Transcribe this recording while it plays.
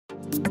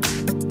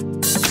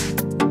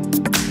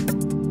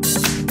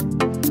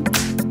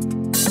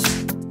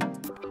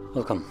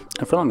Welcome,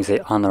 in front of me say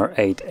Honor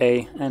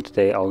 8A, and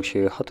today I'll show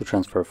you how to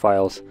transfer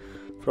files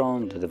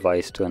from the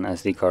device to an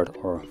SD card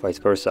or vice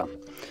versa.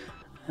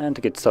 And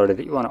to get started,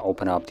 you want to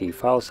open up the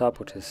Files app,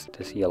 which is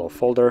this yellow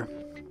folder.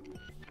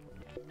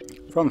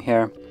 From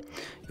here,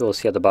 you will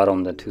see at the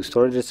bottom the two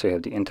storages, so you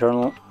have the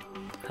internal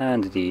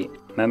and the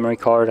memory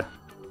card.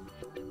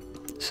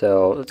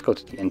 So let's go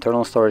to the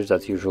internal storage.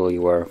 That's usually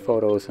where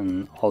photos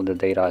and all the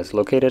data is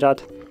located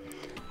at.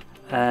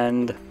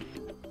 And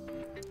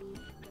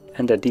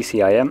in the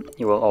DCIM,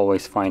 you will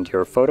always find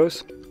your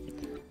photos.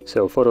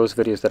 So photos,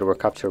 videos that were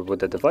captured with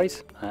the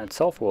device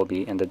itself will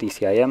be in the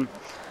DCIM.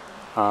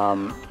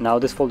 Now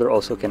this folder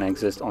also can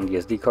exist on the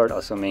SD card,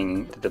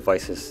 assuming the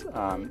device is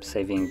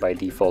saving by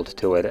default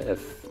to it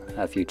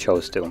if you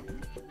chose to.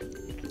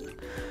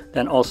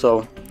 Then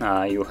also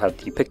you have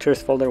the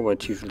pictures folder,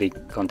 which usually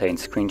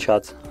contains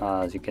screenshots,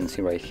 as you can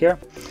see right here.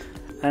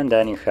 And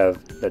then you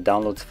have the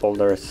downloads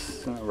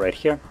folders right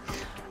here.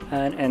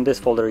 And in this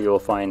folder you will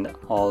find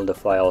all the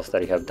files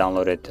that you have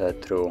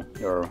downloaded through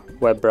your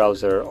web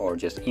browser or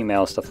just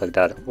email, stuff like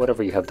that.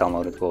 Whatever you have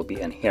downloaded will be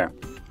in here.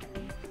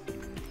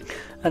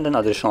 And then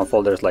additional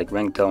folders like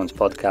ringtones,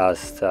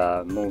 podcasts,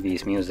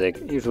 movies, music,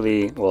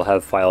 usually will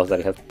have files that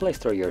you have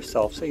placed there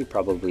yourself, so you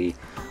probably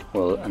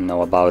will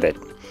know about it.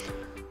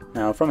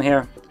 Now from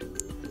here,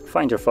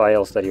 find your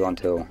files that you want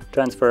to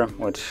transfer,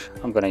 which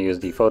I'm going to use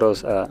the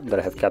photos that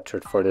I have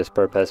captured for this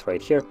purpose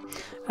right here,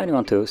 and you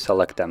want to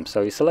select them.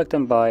 So you select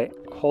them by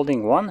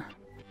holding one.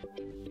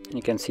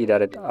 You can see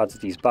that it adds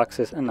these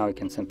boxes, and now you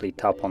can simply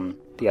tap on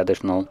the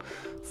additional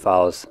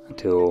files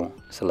to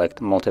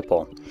select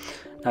multiple.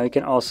 Now you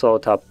can also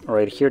tap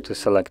right here to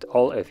select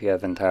all if you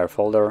have entire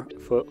folder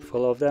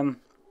full of them.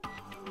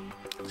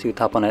 So you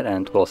tap on it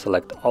and it will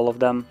select all of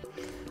them.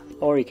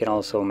 Or you can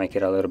also make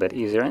it a little bit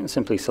easier and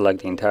simply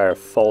select the entire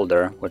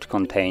folder, which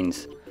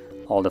contains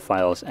all the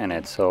files in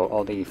it. So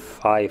all the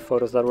 5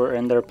 photos that were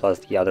in there plus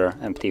the other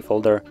empty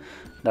folder,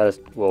 that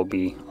will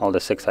be all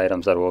the 6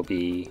 items that will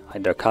be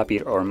either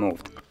copied or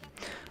moved.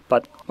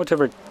 But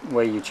whichever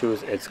way you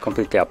choose, it's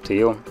completely up to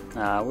you,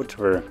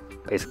 whichever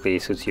basically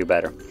suits you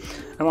better.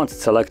 And once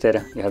it's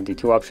selected, you have the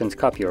 2 options,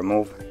 copy or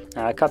move.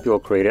 Copy will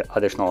create an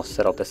additional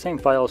set of the same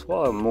files,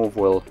 while a move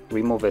will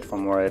remove it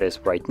from where it is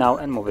right now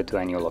and move it to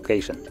a new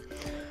location.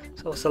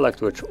 So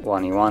select which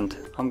one you want.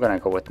 I'm gonna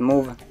go with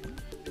move.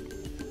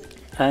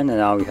 And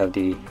now you have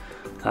the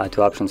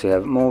 2 options. You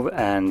have move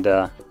and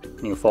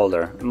new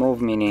folder.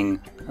 Move meaning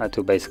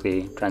to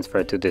basically transfer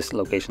it to this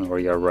location where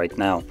you're right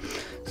now.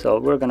 So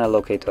we're gonna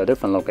locate to a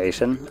different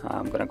location.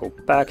 I'm gonna go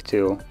back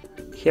to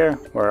here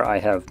where I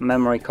have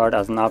memory card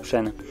as an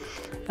option,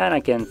 and I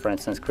can, for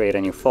instance, create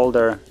a new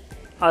folder.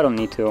 I don't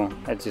need to,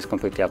 it's just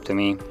completely up to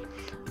me.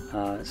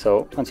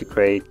 So once you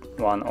create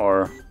one,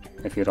 or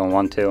if you don't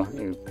want to,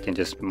 you can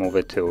just move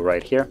it to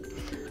right here.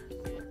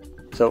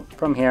 So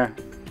from here,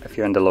 if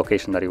you're in the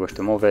location that you wish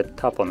to move it,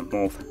 tap on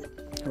move,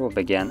 it will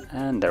begin,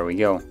 and there we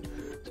go.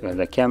 So we have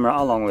the camera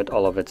along with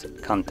all of its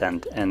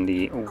content in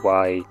the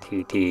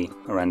YTT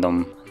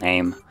random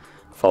name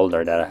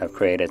folder that I have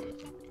created.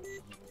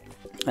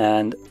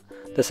 And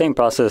the same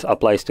process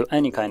applies to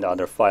any kind of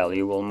other file.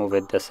 You will move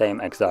it the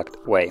same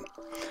exact way.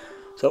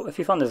 So if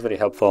you found this video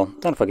helpful,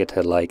 don't forget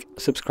to like,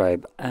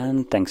 subscribe,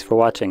 and thanks for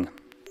watching.